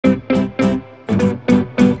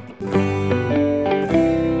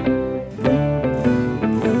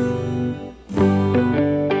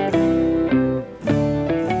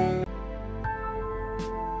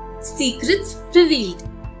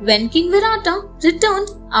When King Virata returned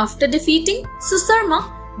after defeating Susarma,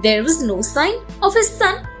 there was no sign of his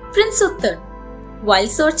son Prince Uttar. While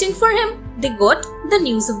searching for him, they got the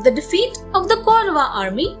news of the defeat of the Kaurava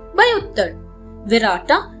army by Uttar.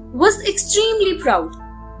 Virata was extremely proud,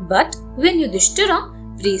 but when Yudhishthira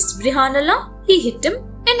praised Brihanala, he hit him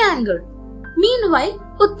in anger. Meanwhile,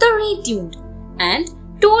 Uttar retuned and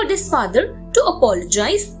told his father to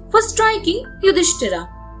apologize for striking Yudhishthira.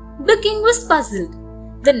 The king was puzzled.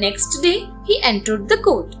 The next day, he entered the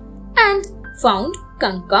court and found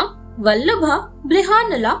Kanka, Vallabha,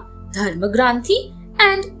 Brihanala, Dharmagranthi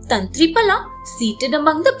and Tantripala seated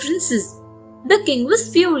among the princes. The king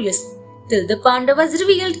was furious till the Pandavas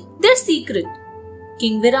revealed their secret.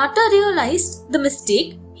 King Virata realized the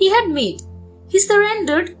mistake he had made. He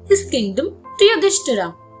surrendered his kingdom to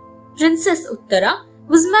Yudhishthira. Princess Uttara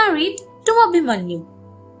was married to Abhimanyu.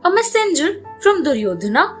 A messenger from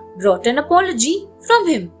Duryodhana brought an apology from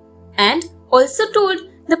him and also told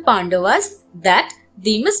the Pandavas that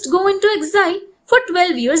they must go into exile for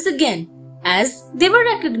 12 years again as they were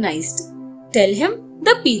recognized. Tell him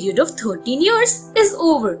the period of 13 years is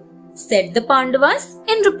over, said the Pandavas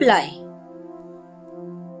in reply.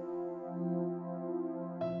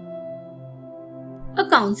 A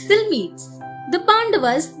council meets. The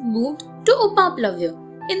Pandavas moved to Upaplavya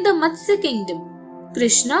in the Matsya kingdom.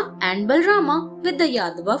 Krishna and Balrama with the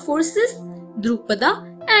Yadava forces, Drupada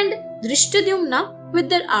and Drishtadyumna with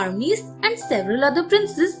their armies and several other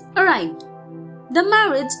princes arrived. The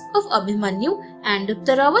marriage of Abhimanyu and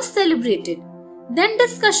Uttara was celebrated. Then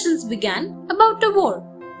discussions began about a war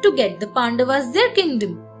to get the Pandavas their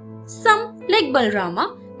kingdom. Some, like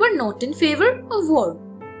Balrama, were not in favor of war.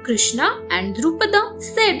 Krishna and Drupada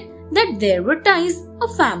said that there were ties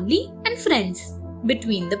of family and friends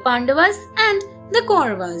between the Pandavas and the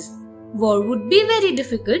Kauravas. War would be very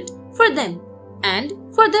difficult for them and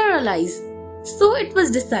for their allies. So it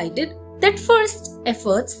was decided that first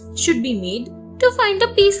efforts should be made to find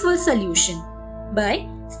a peaceful solution by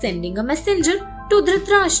sending a messenger to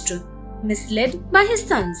Dhritarashtra, misled by his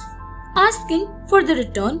sons, asking for the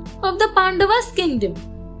return of the Pandavas' kingdom.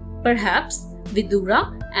 Perhaps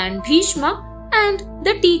Vidura and Bhishma and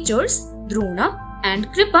the teachers Drona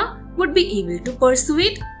and Kripa would be able to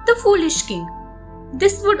persuade the foolish king.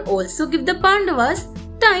 This would also give the Pandavas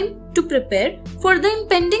time to prepare for the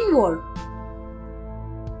impending war.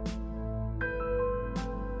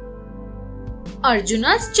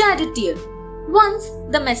 Arjuna's charioteer. Once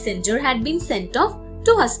the messenger had been sent off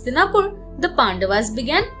to Hastinapur, the Pandavas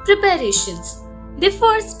began preparations. They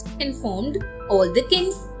first informed all the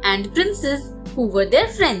kings and princes who were their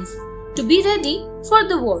friends to be ready for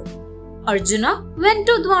the war. Arjuna went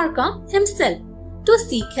to Dwarka himself to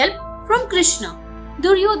seek help from Krishna.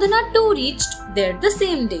 Duryodhana too reached there the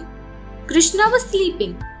same day. Krishna was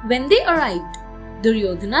sleeping when they arrived.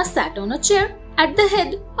 Duryodhana sat on a chair at the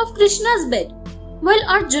head of Krishna's bed, while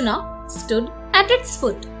Arjuna stood at its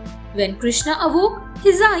foot. When Krishna awoke,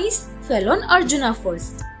 his eyes fell on Arjuna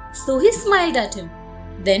first, so he smiled at him.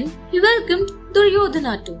 Then he welcomed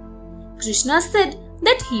Duryodhana too. Krishna said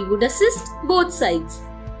that he would assist both sides.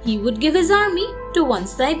 He would give his army to one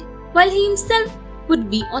side while he himself would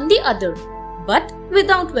be on the other, but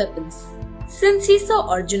without weapons. Since he saw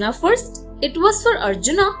Arjuna first, it was for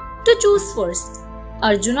Arjuna to choose first.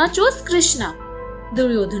 Arjuna chose Krishna.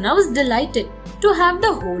 Duryodhana was delighted to have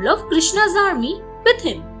the whole of Krishna's army with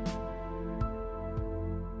him.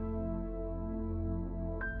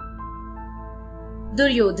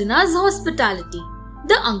 Duryodhana's hospitality.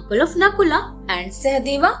 The uncle of Nakula and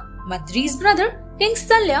Sahadeva, Madri's brother, King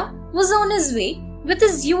Salya, was on his way with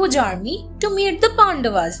his huge army to meet the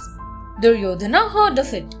Pandavas. Duryodhana heard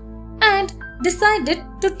of it and decided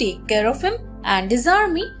to take care of him and his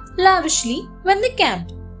army lavishly when they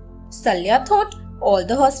camped. Salya thought all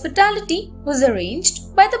the hospitality was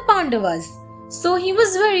arranged by the Pandavas, so he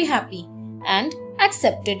was very happy and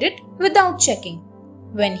accepted it without checking.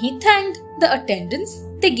 When he thanked the attendants,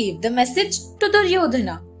 they gave the message to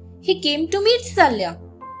Duryodhana. He came to meet Salya.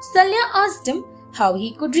 Salya asked him how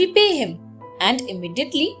he could repay him, and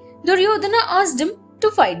immediately Duryodhana asked him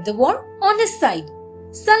to fight the war on his side.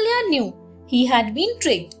 Salya knew he had been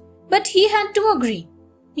tricked, but he had to agree.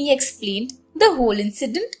 He explained the whole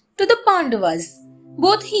incident to the Pandavas.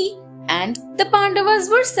 Both he and the Pandavas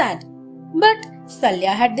were sad, but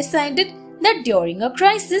Salya had decided that during a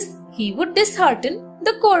crisis he would dishearten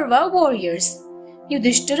the Kaurava warriors.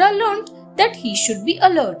 Yudhishthira learned that he should be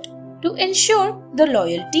alert to ensure the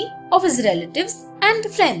loyalty of his relatives and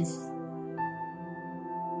friends.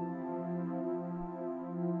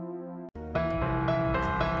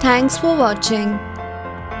 Thanks for watching.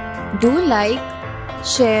 Do like,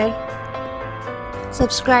 share,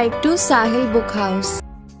 subscribe to Sahil Book House.